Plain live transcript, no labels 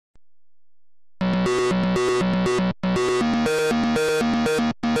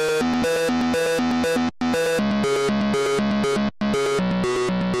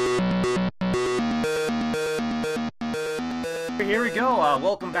Here we go.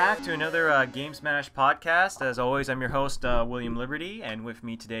 Welcome back to another Game Smash podcast. As always, I'm your host, William Liberty, and with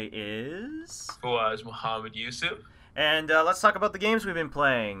me today is... Muhammad Yusuf. And let's talk about the games we've been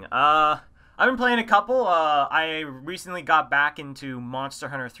playing. I've been playing a couple. I recently got back into Monster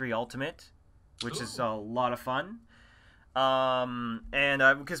Hunter 3 Ultimate, which is a lot of fun.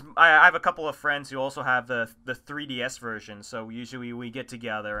 Because I have a couple of friends who also have the 3DS version, so usually we get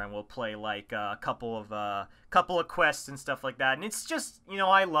together and we'll play like a couple of quests and stuff like that. And it's just, you know,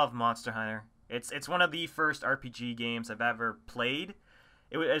 I love Monster Hunter. It's one of the first RPG games I've ever played.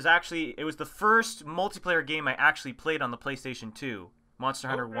 It was the first multiplayer game I actually played on the PlayStation 2, Monster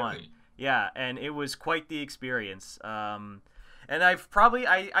Hunter 1. Yeah, and it was quite the experience. And I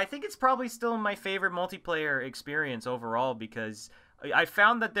think it's probably still my favorite multiplayer experience overall, because I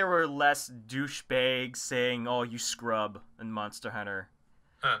found that there were less douchebags saying, "Oh, you scrub," in Monster Hunter.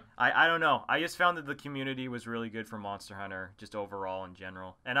 Huh. I don't know. I just found that the community was really good for Monster Hunter, just overall in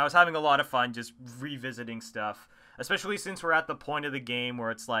general. And I was having a lot of fun just revisiting stuff, especially since we're at the point of the game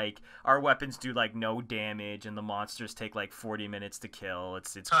where it's like our weapons do like no damage and the monsters take like 40 minutes to kill.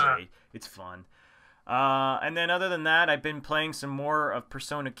 It's great. It's fun. And then other than that, I've been playing some more of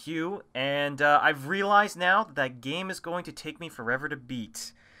Persona Q, and I've realized now that that game is going to take me forever to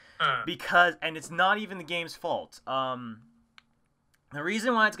beat. And it's not even the game's fault. The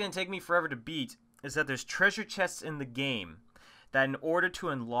reason why it's going to take me forever to beat is that there's treasure chests in the game that in order to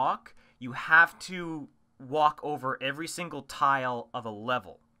unlock, you have to walk over every single tile of a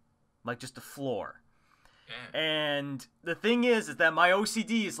level. Like just the floor. And the thing is that my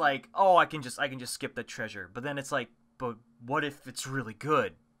OCD is like, oh, I can just skip the treasure. But then it's like, but what if it's really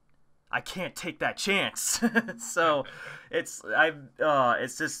good? I can't take that chance. So it's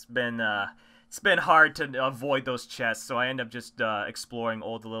just been it's been hard to avoid those chests. So I end up just exploring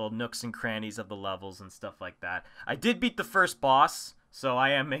all the little nooks and crannies of the levels and stuff like that. I did beat the first boss, so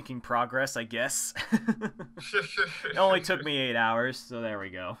I am making progress, I guess. It only took me 8 hours, so there we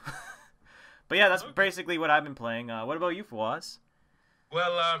go. But yeah, that's basically what I've been playing. What about you, Fawaz?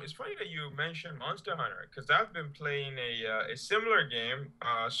 Well, it's funny that you mentioned Monster Hunter, because I've been playing a similar game,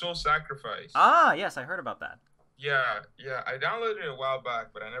 Soul Sacrifice. Ah, yes, I heard about that. Yeah, I downloaded it a while back,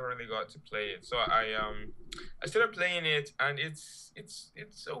 but I never really got to play it. So I started playing it, and it's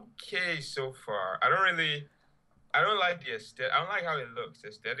okay so far. I don't like the aesthetic. I don't like how it looks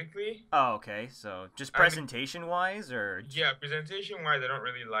aesthetically. Oh, okay. So just presentation-wise, or yeah, presentation-wise, I don't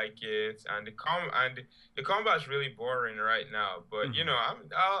really like it, and the combat's really boring right now. But you know,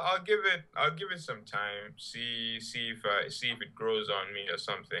 I'll give it some time. See if it grows on me or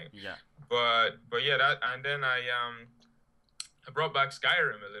something. Yeah. But yeah, and then I brought back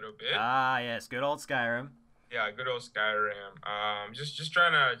Skyrim a little bit. Ah, yes, good old Skyrim. Yeah, good old Skyrim. Just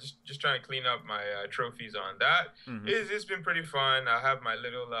trying to clean up my trophies on that. It's been pretty fun. I have my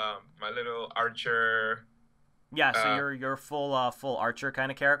little archer. Yeah, so you're full archer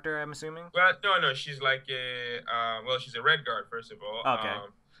kind of character, I'm assuming. Well, no, she's like she's a red guard first of all. Okay.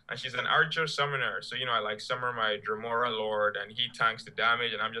 And she's an archer summoner. So, you know, I like summon my Dremora Lord, and he tanks the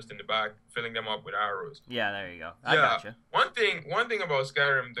damage, and I'm just in the back filling them up with arrows. Yeah, there you go. I gotcha. One thing about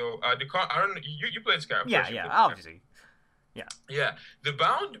Skyrim though, I don't know, you played Skyrim. Yeah, obviously. Yeah. Yeah, the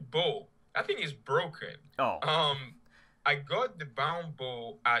bound bow, that thing is broken. Oh. I got the bound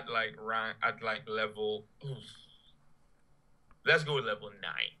bow at level. Let's go with level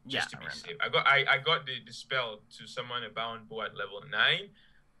 9, just to be safe. I got the spell to summon a bound bow at level 9.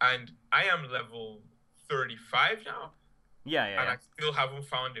 And I am level 35 now. Yeah. And I still haven't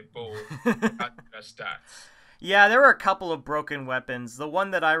found a bow at the stats. Yeah, there were a couple of broken weapons. The one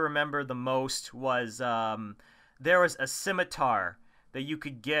that I remember the most was there was a scimitar that you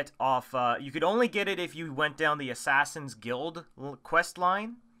could get off. You could only get it if you went down the Assassin's Guild quest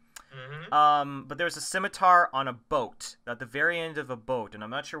line. But there was a scimitar on a boat, at the very end of a boat, and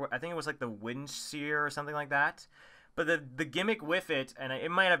I'm not sure. I think it was like the Windseer or something like that. But the gimmick with it, and it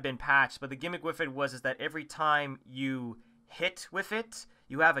might have been patched, but the gimmick with it was that every time you hit with it,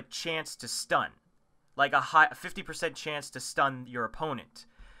 you have a chance to stun. Like a 50% chance to stun your opponent.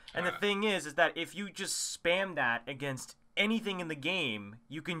 And the thing is that if you just spam that against anything in the game,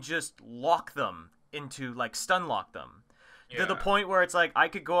 you can just lock them into, like, stun lock them. To the point where it's like, I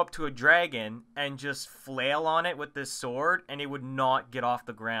could go up to a dragon and just flail on it with this sword, and it would not get off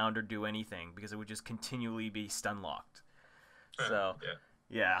the ground or do anything, because it would just continually be stun locked. So,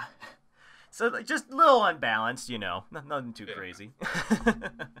 yeah. So, just a little unbalanced, you know. Nothing too crazy.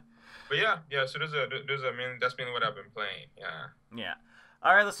 But yeah. So those are main. That's mainly what I've been playing. Yeah. Yeah.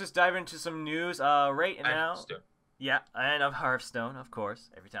 All right, let's just dive into some news. Right And now, still, yeah, and of Hearthstone, of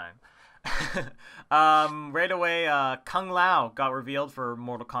course, every time. Right away, Kung Lao got revealed for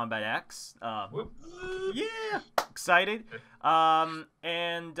Mortal Kombat X. whoop. Yeah, excited.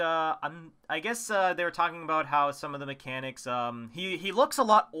 And I guess they were talking about how some of the mechanics. He looks a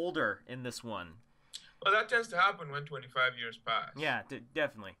lot older in this one. Well, that tends to happen when 25 years pass. Yeah,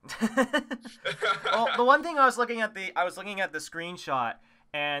 definitely. Well, the one thing I was looking at the screenshot,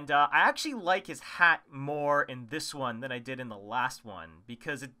 and I actually like his hat more in this one than I did in the last one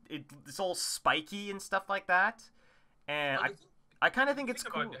because it's all spiky and stuff like that, and Well, I kind of think the it's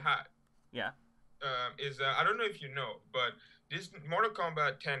thing cool. about the hat Yeah. is I don't know if you know, but this Mortal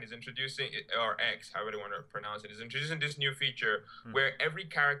Kombat 10 is introducing or X, however you want to pronounce it, is introducing this new feature where every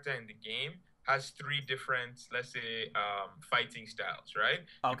character in the game has 3 different, let's say, fighting styles, right?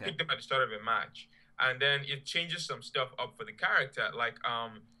 You Okay. pick them at the start of a match, and then it changes some stuff up for the character. Like,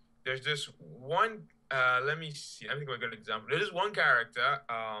 there's this one. Let me see. I think we're a good example. There's this one character,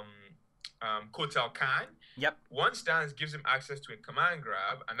 Kotal Khan. Yep. One stance gives him access to a command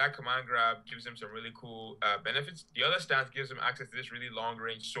grab, and that command grab gives him some really cool benefits. The other stance gives him access to this really long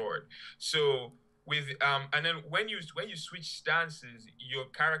range sword. So with and then when you switch stances, your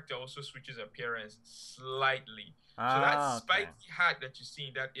character also switches appearance slightly. So that spiky hat that you see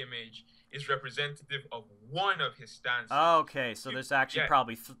in that image is representative of one of his stances. Okay, so there's actually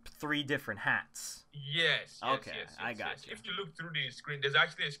probably 3 different hats. Yes. Okay, I got you. If you look through the screen, there's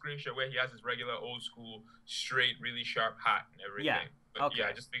actually a screenshot where he has his regular old school, straight, really sharp hat and everything. Yeah. But Okay. yeah,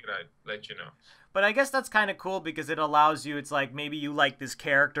 I just figured I'd let you know. But I guess that's kind of cool because it allows you, it's like maybe you like this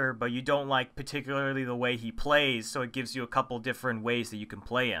character, but you don't like particularly the way he plays, so it gives you a couple different ways that you can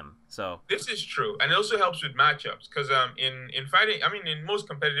play him. So This is true, and it also helps with matchups because in fighting, I mean, in most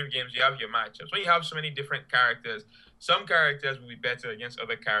competitive games, you have your matchups. When you have so many different characters, some characters will be better against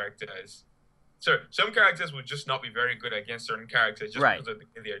other characters. So some characters will just not be very good against certain characters just because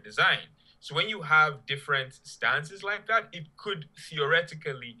of their design. So when you have different stances like that, it could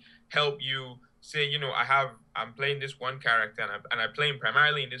theoretically help you say, I'm playing this one character and I play him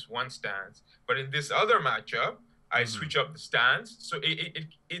primarily in this one stance, but in this other matchup, I switch up the stance. So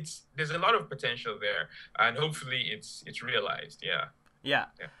it's there's a lot of potential there, and hopefully it's realized. yeah.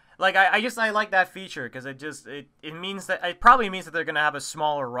 Like I like that feature because it means that it probably means that they're gonna have a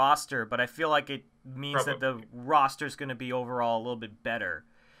smaller roster, but I feel like it means that the roster's gonna be overall a little bit better.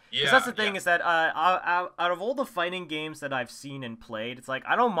 Because that's the thing is that out of all the fighting games that I've seen and played, it's like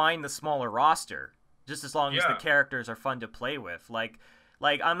I don't mind the smaller roster, just as long as the characters are fun to play with. Like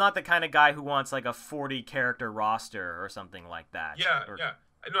I'm not the kind of guy who wants like a 40 character roster or something like that. Yeah.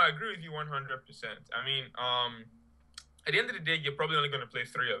 No, I agree with you 100%. I mean, at the end of the day, you're probably only going to play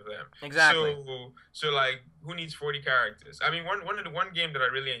 3 of them. Exactly. So like, who needs 40 characters? I mean, one game that I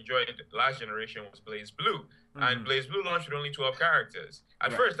really enjoyed last generation was Blaze Blue. And Blaze Blue launched with only 12 characters.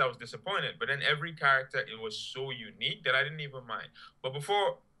 At first, I was disappointed, but then every character, it was so unique that I didn't even mind. But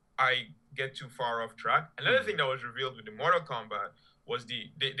before I get too far off track, another thing that was revealed with the Mortal Kombat was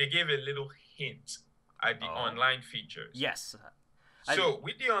they gave a little hint at the online features. Yes. So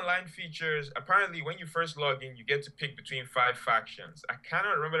with the online features, apparently when you first log in, you get to pick between 5 factions. I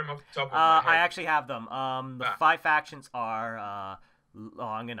cannot remember them off the top of my head. I actually have them. The 5 factions are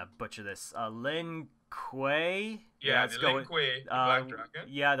I'm gonna butcher this. Lin Kuei. Yeah, the Lin Kuei, the Black Dragon.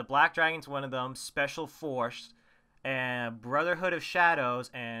 Yeah, the Black Dragon's one of them. Special Force, and Brotherhood of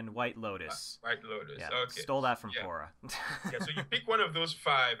Shadows, and White Lotus. White Lotus. Yeah, okay. Stole that from Cora. So you pick one of those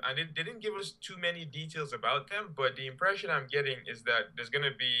 5, and they didn't give us too many details about them, but the impression I'm getting is that there's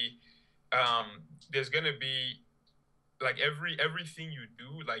gonna be like everything you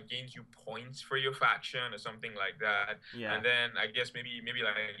do like gains you points for your faction or something like that. Yeah. And then I guess maybe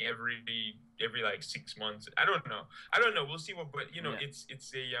like every like 6 months. I don't know. We'll see what. But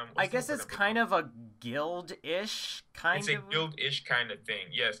it's a. I guess it's kind of a guild-ish kind of. It's a guild-ish kind of thing.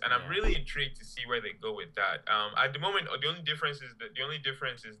 Yes, and I'm really intrigued to see where they go with that. At the moment, the only difference is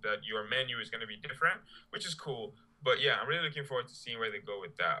that your menu is going to be different, which is cool. But yeah, I'm really looking forward to seeing where they go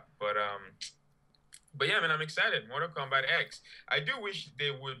with that. But yeah, man, I'm excited. Mortal Kombat X. I do wish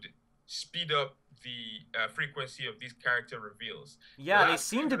they would speed up the frequency of these character reveals. Yeah, they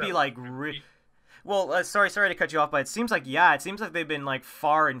seem to be like well, sorry to cut you off, but it seems like they've been like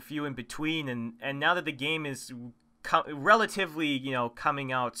far and few in between, and now that the game is relatively,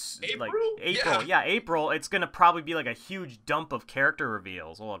 coming out like April, April, it's gonna probably be like a huge dump of character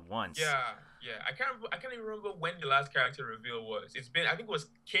reveals all at once. Yeah. I can't even remember when the last character reveal was. I think it was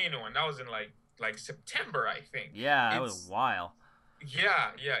Kano, and that was in like September, I think. Yeah, that was a while.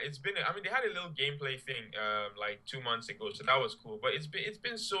 Yeah. It's been. I mean, they had a little gameplay thing, like 2 months ago, so that was cool. But it's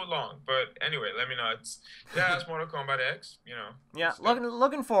been so long. But anyway, let me know. It's Mortal Kombat X. Good Yeah, stuff.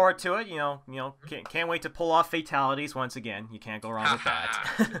 looking forward to it. Can't wait to pull off fatalities once again. You can't go wrong with that.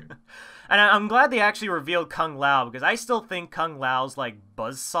 Haha. And I'm glad they actually revealed Kung Lao because I still think Kung Lao's like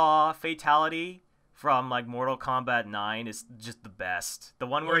buzzsaw fatality from like Mortal Kombat 9 is just the best. The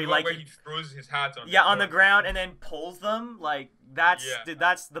one where Or he the one like where he throws his hat on the yeah on the ground. ground and then pulls them like Yeah,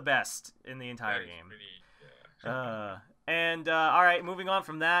 that's the best in the that entire is game. pretty. Yeah. And all right, moving on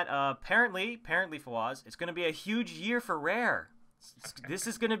from that. Apparently, Fawaz, it's going to be a huge year for Rare. This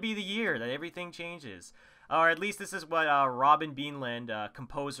is going to be the year that everything changes. Or at least this is what Robin Beanland,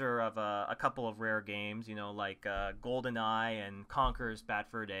 composer of a couple of Rare games, like GoldenEye and Conker's Bad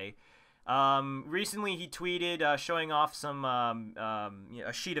Fur Day. Recently, he tweeted showing off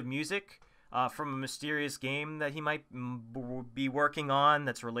a sheet of music from a mysterious game that he might be working on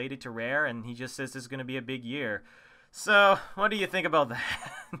that's related to Rare, and he just says this is going to be a big year. So, what do you think about that?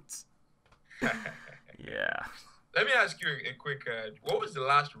 Yeah. Let me ask you a quick. What was the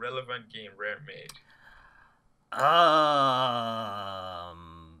last relevant game Rare made? I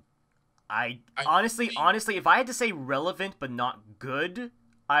I think honestly, if I had to say relevant but not good,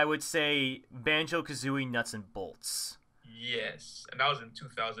 I would say Banjo-Kazooie Nuts and Bolts. yes, and that was in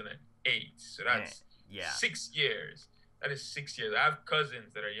 2008. So Eh, that's yeah. 6 years. That is 6 years. I have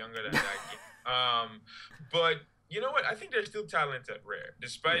cousins that are younger than that game. But you know what? I think there's still talent at Rare, Yeah.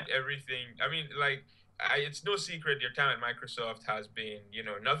 despite everything. I mean, like, it's no secret your time at Microsoft has been,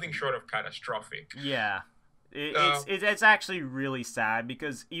 nothing short of catastrophic. Yeah. Uh, It's actually really sad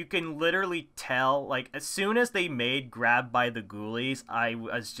because you can literally tell, like, as soon as they made Grab by the Ghoulies, I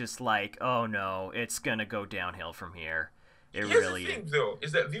was just like, oh no, it's gonna go downhill from here. It Here's the really is. thing, though,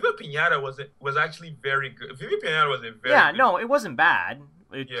 is that Viva Pinata was actually very good. Viva Pinata was a very Yeah, good, no, it wasn't bad.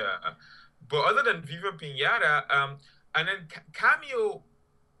 yeah. But other than Viva Pinata, and then Cameo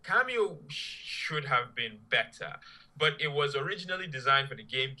should have been better, but it was originally designed for the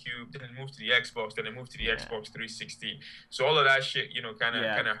GameCube, then it moved to the Xbox, then it moved to the Yeah, Xbox 360. So all of that shit, kind of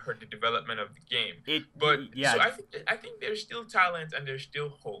yeah, kind of hurt the development of the game. it, But yeah, so I think there's still talent and there's still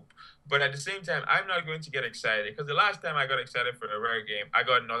hope. But at the same time, I'm not going to get excited because the last time I got excited for a rare game, I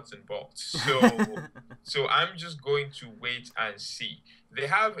got nuts and bolts. So I'm just going to wait and see. They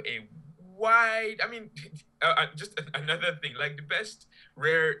have a wide. I mean, just another thing. Like the best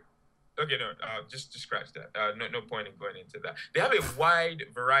rare. Okay, no, just scratch that. No point in going into that. They have a wide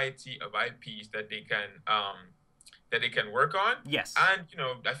variety of IPs that they can work on, yes, and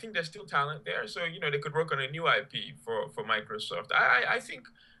I think there's still talent there. So they could work on a new IP for Microsoft. I think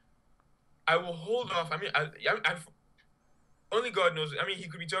I will hold off. I mean, only God knows. I mean, he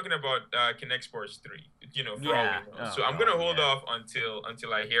could be talking about Kinect Sports 3, for all we yeah. know. Oh So I'm god, gonna hold yeah. off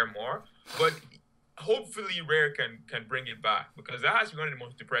until I hear more. But hopefully, Rare can bring it back because that has been one of the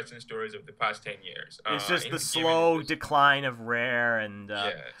most depressing stories of the past 10 years. It's just In the the gaming slow industry. decline of Rare, and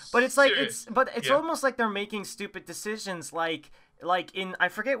but Yes, it's like serious. it's Yeah. almost like they're making stupid decisions. Like in I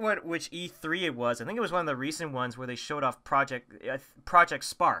forget which E3 it was. I think it was one of the recent ones where they showed off Project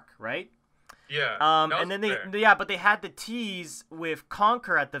Spark, right? Yeah, that was And then Rare. but they had the tease with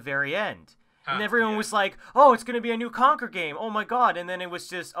Conquer at the very end. And Huh, everyone yeah. was like, "Oh, it's gonna be a new Conquer game! Oh my god!" And then it was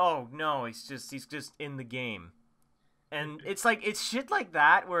just, "Oh no, he's just in the game." And it's like it's shit like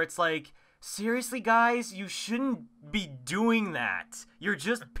that where it's like, seriously, guys, you shouldn't be doing that. You're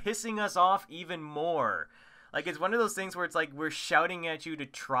just pissing us off even more. Like it's one of those things where it's like we're shouting at you to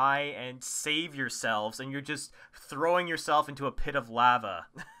try and save yourselves, and you're just throwing yourself into a pit of lava.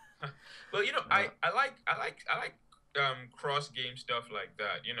 Well, Uh, I like cross game stuff like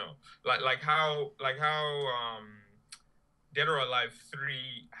that. Like how Dead or Alive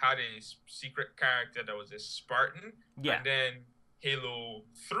 3 had a secret character that was a Spartan, yeah. and then Halo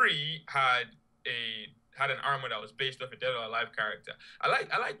 3 had an armor that was based off a Dead or Alive character. I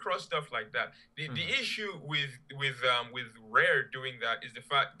like cross stuff like that. The Hmm. issue with Rare doing that is the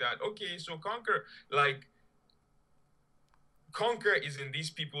fact that, okay, so Conquer is in these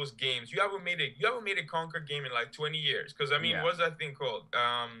people's games. You haven't made a Conquer game in like 20 years. Because I mean, Yeah. what's that thing called?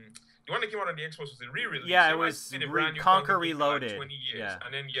 The one that came out on the Xbox was a re-release. Yeah, You it haven't was made a brand new Conquer Conquer game in like Reloaded. 20 years, Yeah.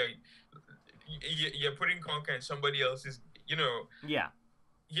 and then you're putting Conquer in somebody else's. Yeah.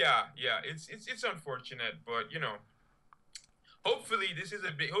 Yeah. It's unfortunate, but hopefully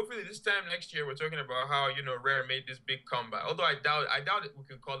this time next year we're talking about how Rare made this big comeback. Although I doubt we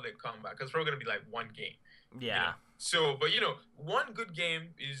can call it comeback because it's probably gonna be like one game. you know. Yeah. So, but one good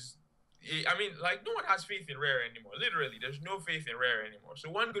game is, I mean, like no one has faith in Rare anymore. Literally, there's no faith in Rare anymore. So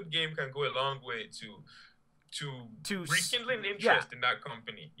one good game can go a long way to to To rekindling yeah, interest in that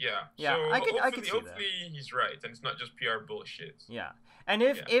company. Yeah. yeah, So I could see that. hopefully he's right and it's not just PR bullshit. Yeah. And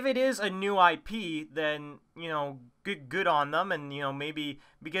if Yeah. it is a new IP, then good on them, and maybe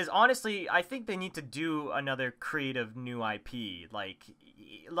because honestly, I think they need to do another creative new IP. Like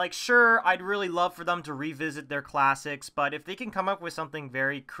sure, I'd really love for them to revisit their classics, but if they can come up with something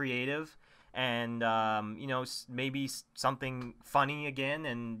very creative and maybe something funny again,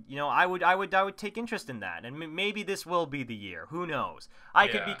 and I would take interest in that, and maybe this will be the year. Who knows? I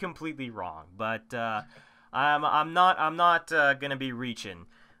could be Yeah. completely wrong, but. I'm not gonna be reaching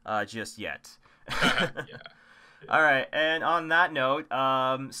just yet. Yeah. All right, and on that note,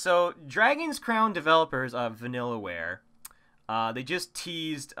 so Dragon's Crown developers of Vanillaware, they just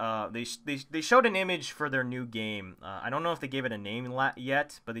teased, they showed an image for their new game. I don't know if they gave it a name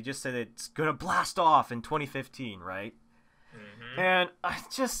yet, but they just said it's gonna blast off in 2015, right? And I'm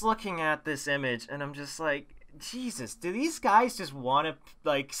just looking at this image, and I'm just like, Jesus, do these guys just want to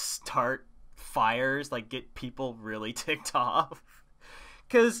like start fires, like get people really ticked off?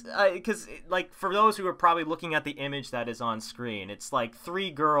 Because like for those who are probably looking at the image that is on screen, it's like three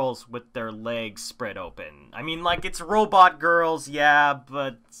girls with their legs spread open. I mean, like, it's robot girls, yeah,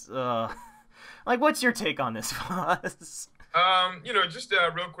 but like, what's your take on this, Foz? Just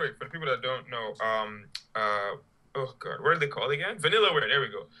real quick for the people that don't know, oh god, what are they called again? Vanillaware. There we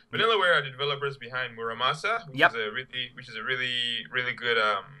go. Vanillaware are the developers behind Muramasa, Yep. which is a really good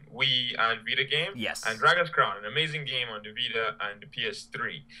Wii and Vita game. Yes. And Dragon's Crown, an amazing game on the Vita and the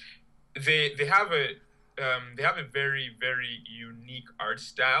PS3. They have a very very unique art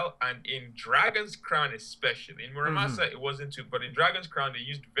style, and in Dragon's Crown especially, in Muramasa it wasn't too, but in Dragon's Crown they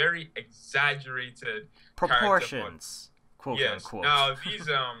used very exaggerated proportions, quote unquote. Now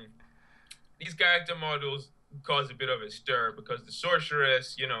these character models caused a bit of a stir because the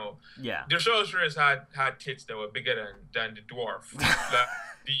sorceress, Yeah. the sorceress had tits that were bigger than the dwarf.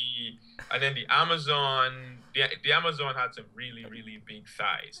 And then the Amazon had some really really big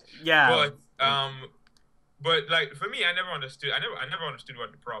thighs. Yeah. But like for me, I never understood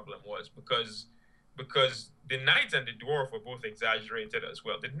what the problem was because the knight and the dwarf were both exaggerated as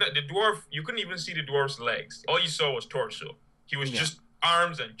well. The dwarf, you couldn't even see the dwarf's legs. All you saw was torso. He was just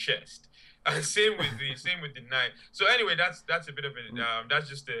arms and chest. And same with the knight. So anyway, that's a bit of a that's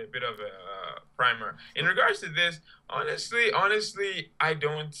just a bit of a primer. In regards to this, honestly, I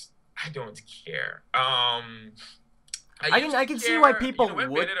don't care. I can see why people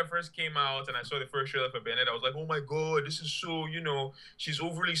when would. Bayonetta first came out and I saw the first trailer for Bayonetta, I was like, oh my god, this is so, she's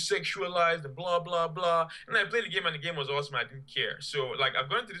overly sexualized and blah blah blah. And I played the game and the game was awesome. I didn't care. So like I've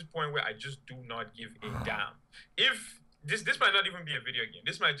gone to this point where I just do not give a damn. If this might not even be a video game.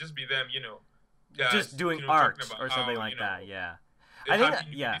 This might just be them, just doing art or something like that. Yeah. I think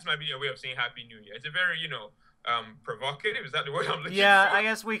this might be a way of saying Happy New Year. It's a very, provocative. Is that the word I'm looking for? Yeah, I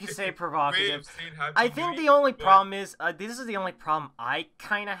guess we could say provocative. I think the only problem is, this is the only problem I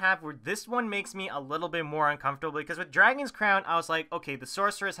kind of have, where this one makes me a little bit more uncomfortable, because with Dragon's Crown, I was like, okay, the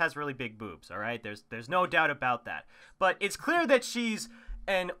sorceress has really big boobs, all right? There's no doubt about that. But it's clear that she's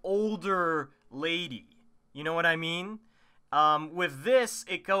an older lady. You know what I mean? With this,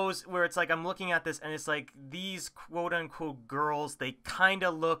 it goes where it's like, I'm looking at this and it's like, these quote-unquote girls, they kind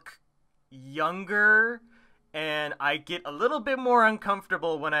of look younger, and I get a little bit more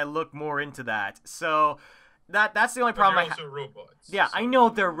uncomfortable when I look more into that. So that's the only problem I have. They're also robots. Yeah, so. I know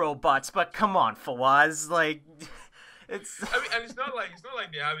they're robots, but come on, Fawaz, like, it's. I mean, and it's not like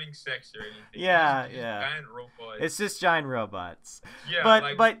they're having sex or anything. Yeah, it's giant robots. It's just giant robots.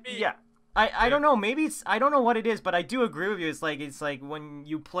 Yeah, but yeah. I don't know, maybe I don't know what it is, but I do agree with you. It's like when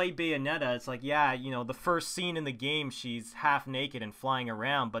you play Bayonetta, it's like, yeah, the first scene in the game, she's half naked and flying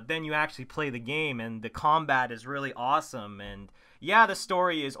around, but then you actually play the game and the combat is really awesome, and yeah, the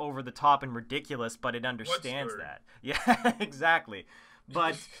story is over the top and ridiculous, but it understands that. Yeah, exactly.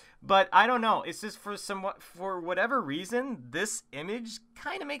 But I don't know. It's just for whatever reason, this image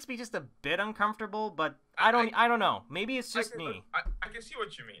kind of makes me just a bit uncomfortable. But I don't know. Maybe it's just me. I can see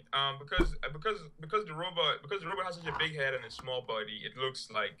what you mean. Because the robot has such a big head and a small body, it looks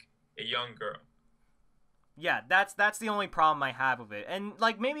like a young girl. Yeah, that's the only problem I have with it. And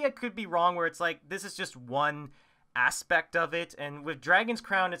like, maybe I could be wrong, where it's like, this is just one aspect of it, and with Dragon's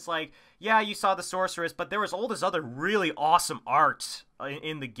Crown, it's like, yeah, you saw the sorceress, but there was all this other really awesome art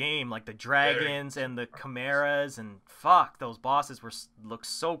in the game, like the dragons and the chimeras, and fuck, those bosses look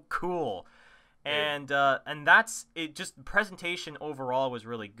so cool, and that's it. Just the presentation overall was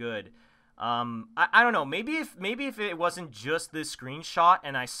really good. I don't know, maybe if it wasn't just this screenshot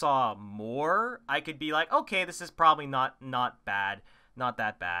and I saw more, I could be like, okay, this is probably not that bad,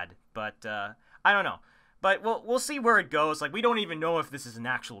 but I don't know. But we'll see where it goes. Like, we don't even know if this is an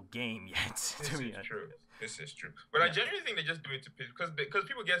actual game yet. This is true. This is true. But I genuinely think they just do it to piss, because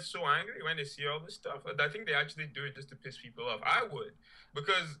people get so angry when they see all this stuff. I think they actually do it just to piss people off. I would,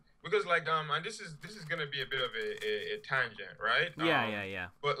 because like and this is gonna be a bit of a tangent, right? Yeah.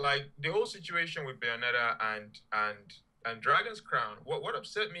 But like the whole situation with Bayonetta and Dragon's Crown, what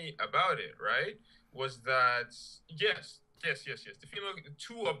upset me about it, right, was that yes.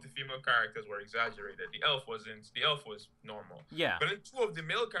 Two of the female characters were exaggerated. The elf was normal. Yeah. But then two of the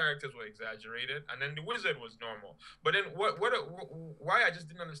male characters were exaggerated, and then the wizard was normal. But then why I just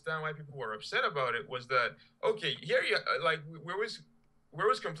didn't understand why people were upset about it was that, okay, here you like we're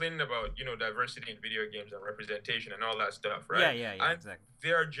always complaining about, you know, diversity in video games and representation and all that stuff, right? Yeah, and exactly.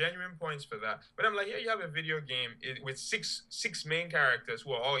 there are genuine points for that. But I'm like, here you have a video game with six main characters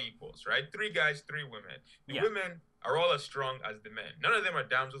who are all equals, right? 3 guys, 3 women. The women are all as strong as the men. None of them are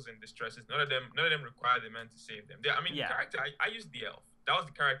damsels in distresses. None of them require the men to save them. The character, I used the elf. That was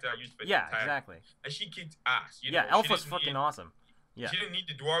the character I used for the entire exactly. And she kicked ass. You know, elf was fucking awesome. Yeah. She didn't need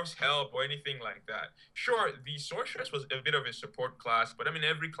the dwarves' help or anything like that. Sure, the sorceress was a bit of a support class, but I mean,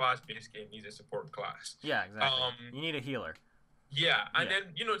 every class-based game needs a support class. Yeah, exactly. You need a healer. Yeah, and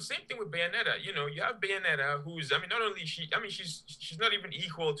then, you know, same thing with Bayonetta. You know, you have Bayonetta, who's, I mean, not only she's not even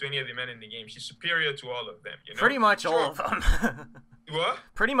equal to any of the men in the game. She's superior to all of them. You know, pretty much all of them. What?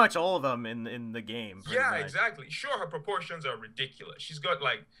 Pretty much all of them in the game. Yeah, exactly. Sure, her proportions are ridiculous. She's got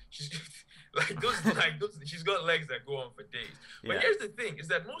she's got legs that go on for days. But here's the thing: is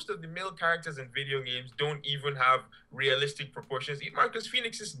that most of the male characters in video games don't even have realistic proportions. Marcus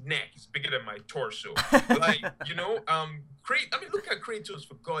Phoenix's neck is bigger than my torso. Like, you know, look at Kratos,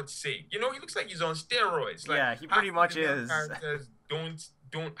 for God's sake. You know, he looks like he's on steroids. Like, yeah, he pretty much is. Characters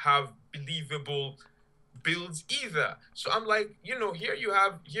don't have believable builds either. So I'm like, you know, here you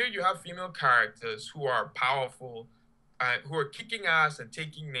have female characters who are powerful, who are kicking ass and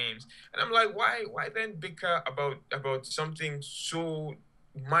taking names, and I'm like, why then bicker about something so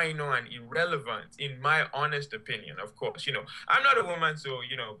minor and irrelevant, in my honest opinion? Of course, you know, I'm not a woman, so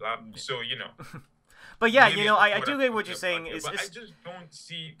you know, But yeah, you know, I do get what you're saying. But I just don't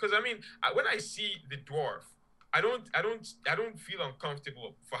see, because I mean, when I see the dwarf, I don't feel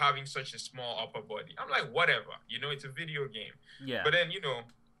uncomfortable for having such a small upper body. I'm like, whatever, you know, it's a video game. Yeah. But then, you know,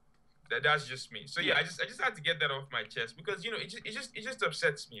 that's just me. So yeah, I just had to get that off my chest, because, you know, it just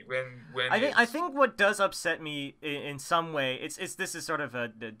upsets me when I think what does upset me in some way, this is sort of a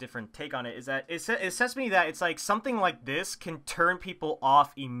different take on it, is that it upsets me that it's like something like this can turn people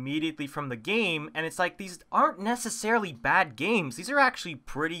off immediately from the game, and it's like, these aren't necessarily bad games. These are actually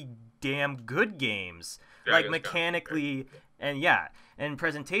pretty damn good games. Like mechanically and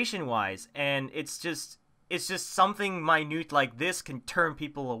presentation wise, and it's just something minute like this can turn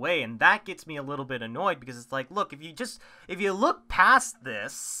people away, and that gets me a little bit annoyed, because it's like, look, if you look past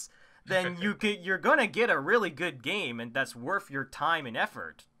this, then you're gonna get a really good game, and that's worth your time and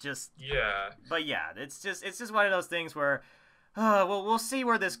effort. But yeah, it's just one of those things where, well, we'll see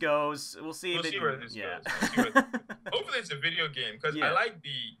where this goes. We'll see where this goes. Hopefully it's a video game, because I like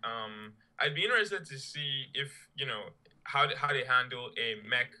the I'd be interested to see if, you know, how they handle a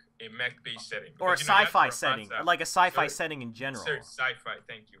mech based setting, or a sci-fi setting, like a sci-fi setting in general. Sci-fi,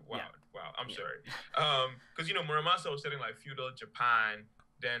 thank you. Wow, I'm sorry. Because, you know, Muramasa was setting like feudal Japan.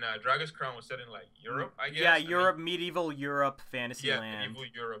 Then Dragon's Crown was set in like Europe, I guess. Yeah, Europe, medieval Europe, fantasy land. Yeah, medieval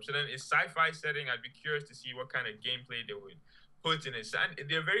Europe. So then it's sci-fi setting. I'd be curious to see what kind of gameplay they would put in it. And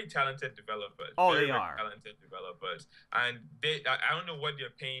they're very talented developers. Oh, very, they are talented developers, and I don't know what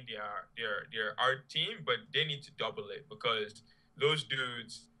they're paying their art team, but they need to double it, because those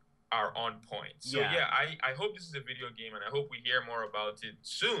dudes are on point. So yeah, I hope this is a video game, and I hope we hear more about it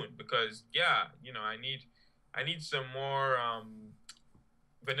soon, because you know, I need some more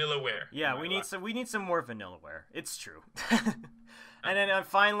vanillaware. Yeah, we need some more vanillaware. It's true. And then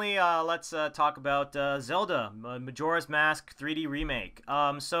finally, let's talk about Zelda, Majora's Mask 3D remake.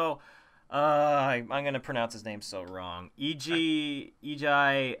 I'm gonna pronounce his name so wrong. Eiji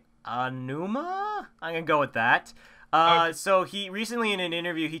Anuma. I'm gonna go with that. So he recently, in an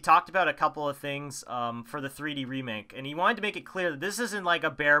interview, he talked about a couple of things for the 3D remake, and he wanted to make it clear that this isn't like a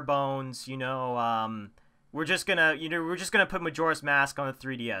bare bones, you know, we're just gonna put Majora's Mask on the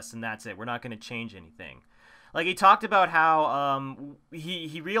 3DS and that's it. We're not gonna change anything. Like, he talked about how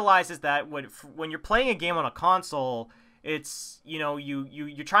he realizes that when you're playing a game on a console, it's, you know,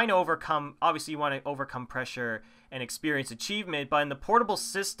 you're trying to overcome, obviously you want to overcome pressure and experience achievement, but in the portable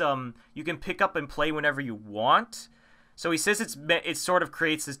system, you can pick up and play whenever you want. So he says it sort of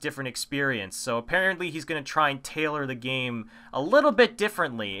creates this different experience. So apparently he's going to try and tailor the game a little bit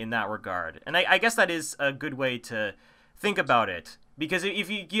differently in that regard. And I guess that is a good way to think about it. Because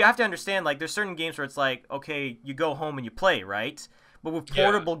if you have to understand, like, there's certain games where it's like, okay, you go home and you play, right? But with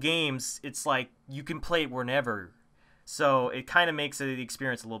portable games, it's like you can play it whenever. So it kind of makes the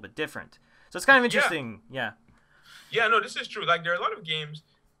experience a little bit different. So it's kind of interesting. Yeah. Yeah, no, this is true. Like, there are a lot of games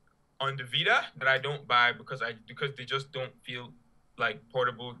on the Vita that I don't buy because they just don't feel like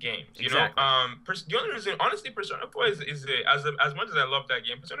portable games. You Exactly. know, the only reason, honestly, Persona 4 as much as I love that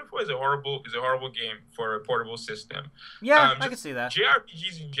game, Persona 4 is a horrible game for a portable system. Yeah, I can see that.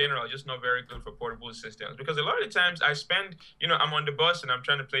 JRPGs in general are just not very good for portable systems because a lot of the times I'm on the bus and I'm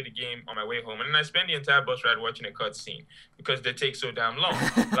trying to play the game on my way home, and then I spend the entire bus ride watching a cutscene because they take so damn long.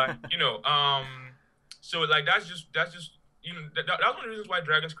 Like, so like that's just that's one of the reasons why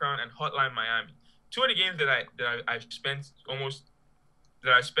Dragon's Crown and Hotline Miami, two of the games that I spent almost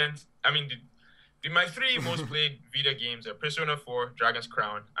that I spent. I mean, my three most played Vita games are Persona 4, Dragon's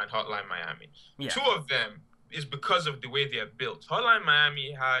Crown, and Hotline Miami. Yeah. Two of them is because of the way they are built. Hotline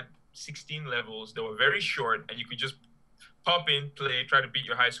Miami had 16 levels. They were very short, and you could just pop in, play, try to beat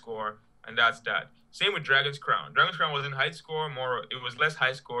your high score, and that's that. Same with Dragon's Crown. Dragon's Crown wasn't high score, it was less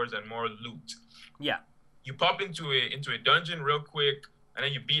high scores and more loot. Yeah. You pop into a dungeon real quick, and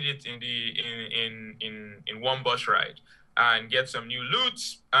then you beat it in one bus ride and get some new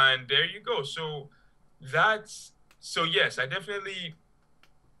loots, and there you go. So yes, I definitely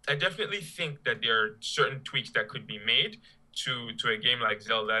think that there are certain tweaks that could be made to a game like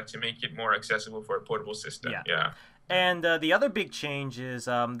Zelda to make it more accessible for a portable system. Yeah. And the other big change is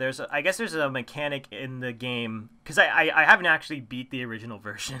there's a mechanic in the game, because I haven't actually beat the original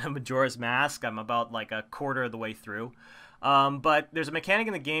version of Majora's Mask. I'm about like a quarter of the way through. But there's a mechanic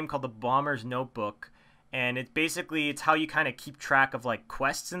in the game called the Bomber's Notebook, and it's how you kind of keep track of like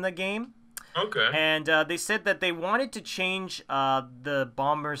quests in the game. Okay. And they said that they wanted to change the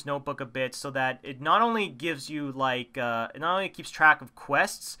Bomber's Notebook a bit so that it not only gives you like it not only keeps track of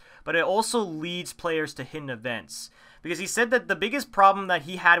quests, but it also leads players to hidden events. Because he said that the biggest problem that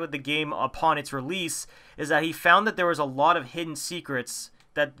he had with the game upon its release is that he found that there was a lot of hidden secrets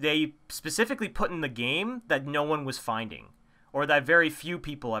that they specifically put in the game that no one was finding, or that very few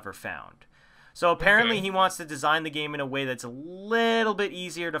people ever found. So apparently he wants to design the game in a way that's a little bit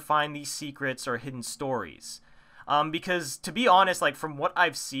easier to find these secrets or hidden stories. Because to be honest, like from what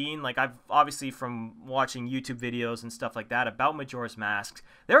I've seen, like I've obviously from watching YouTube videos and stuff like that about Majora's Mask,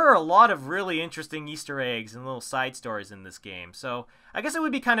 there are a lot of really interesting Easter eggs and little side stories in this game. So I guess it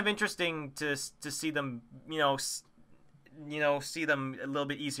would be kind of interesting to see them, see them a little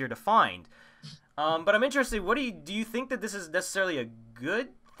bit easier to find. But I'm interested. Do you think that this is necessarily a good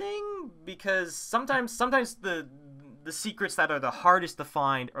thing? Because sometimes the secrets that are the hardest to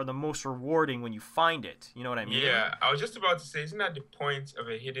find are the most rewarding when you find it. You know what I mean? Yeah, I was just about to say, isn't that the point of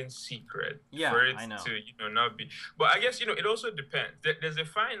a hidden secret? Yeah, for it I know. to not be. But I guess it also depends. There's a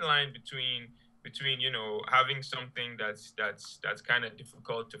fine line between having something that's kind of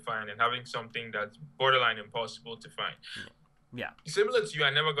difficult to find and having something that's borderline impossible to find. Yeah. Similar to you, I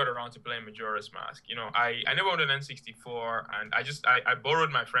never got around to playing Majora's Mask. I never owned an N64, and I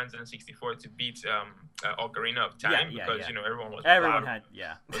borrowed my friend's N64 to beat Ocarina of Time because everyone was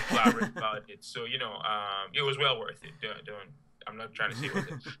blabbering about it. So it was well worth it. I'm not trying to say it was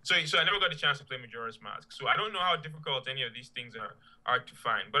it. So I never got a chance to play Majora's Mask. So I don't know how difficult any of these things are to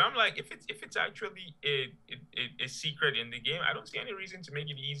find. But I'm like, if it's actually a secret in the game, I don't see any reason to make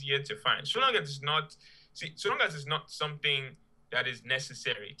it easier to find. So long as it's not something that is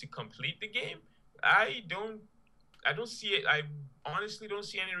necessary to complete the game, I don't see it. I honestly don't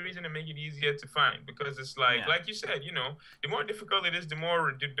see any reason to make it easier to find, because it's like you said, the more difficult it is, the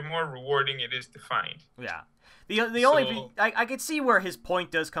more rewarding it is to find. Yeah. I could see where his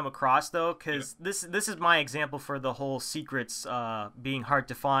point does come across though, because this is my example for the whole secrets being hard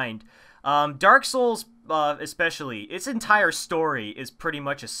to find. Dark Souls, especially, its entire story is pretty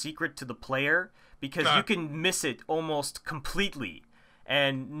much a secret to the player, because you can miss it almost completely,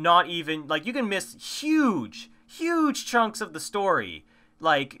 and not even like you can miss huge chunks of the story.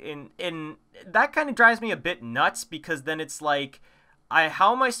 Like in that kind of drives me a bit nuts, because then it's like,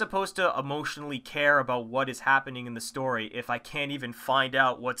 how am I supposed to emotionally care about what is happening in the story if I can't even find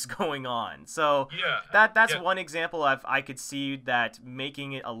out what's going on? So that's one example of I could see that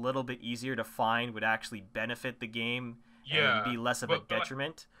making it a little bit easier to find would actually benefit the game and be less of a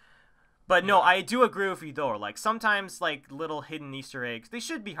detriment. But no, I do agree with you though. Like sometimes like little hidden Easter eggs, they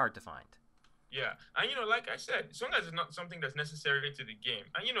should be hard to find. Yeah, and like I said, as long as it's not something that's necessary to the game,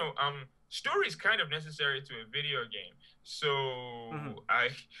 and story is kind of necessary to a video game. So Hmm.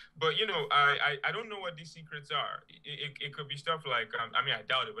 but I don't know what these secrets are. It could be stuff like, I mean, I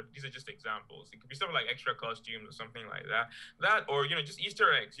doubt it, but these are just examples. It could be stuff like extra costumes or something like that. Or just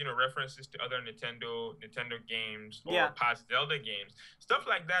Easter eggs, references to other Nintendo games or Yeah. past Zelda games, stuff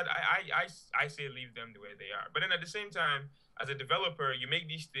like that. I say leave them the way they are. But then at the same time, as a developer, you make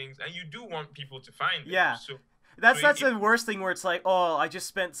these things and you do want people to find them. Yeah. So That's the worst thing where it's like, oh, I just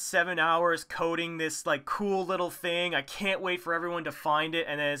spent 7 hours coding this like cool little thing. I can't wait for everyone to find it,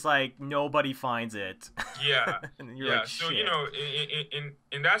 and then it's like nobody finds it. yeah, And you're yeah. like, So shit.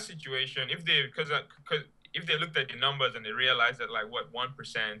 in that situation, if they because if they looked at the numbers and they realized that like what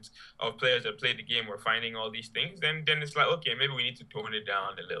 1% of players that played the game were finding all these things, then it's like, okay, maybe we need to tone it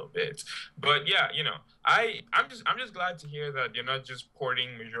down a little bit. But yeah, I'm just glad to hear that they're not just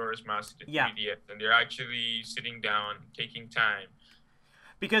porting Majora's Mask to Yeah. 3DS and they're actually sitting down, taking time.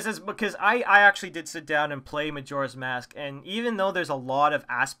 Because I actually did sit down and play Majora's Mask, and even though there's a lot of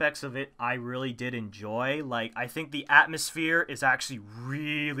aspects of it I really did enjoy, like I think the atmosphere is actually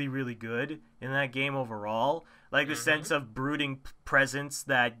really really good in that game overall. Like the sense Hmm. of brooding presence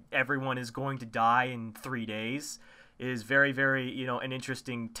that everyone is going to die in 3 days is very very an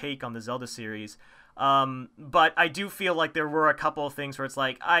interesting take on the Zelda series. But I do feel like there were a couple of things where it's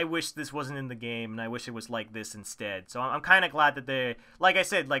like, I wish this wasn't in the game, and I wish it was like this instead. So I'm kind of glad that they, like I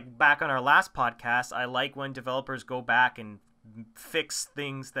said, like back on our last podcast, I like when developers go back and fix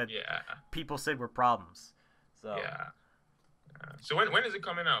things that Yeah, people said were problems. So, yeah. So when is it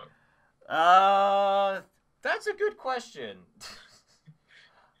coming out? uh, that's a good question.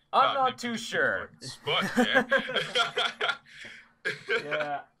 I'm They not put too you on sure. the spot there.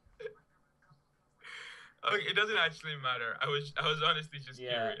 Yeah, Okay, it doesn't actually matter. I was honestly just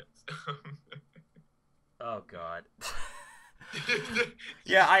yeah. curious. Oh God.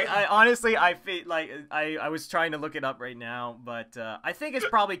 Yeah, I honestly I feel like I was trying to look it up right now, but I think it's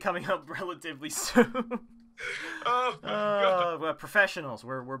probably coming up relatively soon. Oh my god. Well, professionals.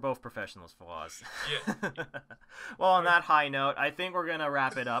 We're both professionals, Fawaz. Yeah. Well, on that high note, I think we're gonna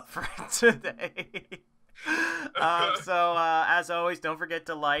wrap it up for today. So as always, don't forget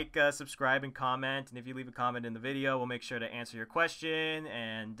to like, subscribe, and comment. And if you leave a comment in the video, we'll make sure to answer your question.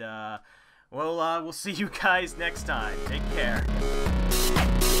 And we'll see you guys next time. Take care.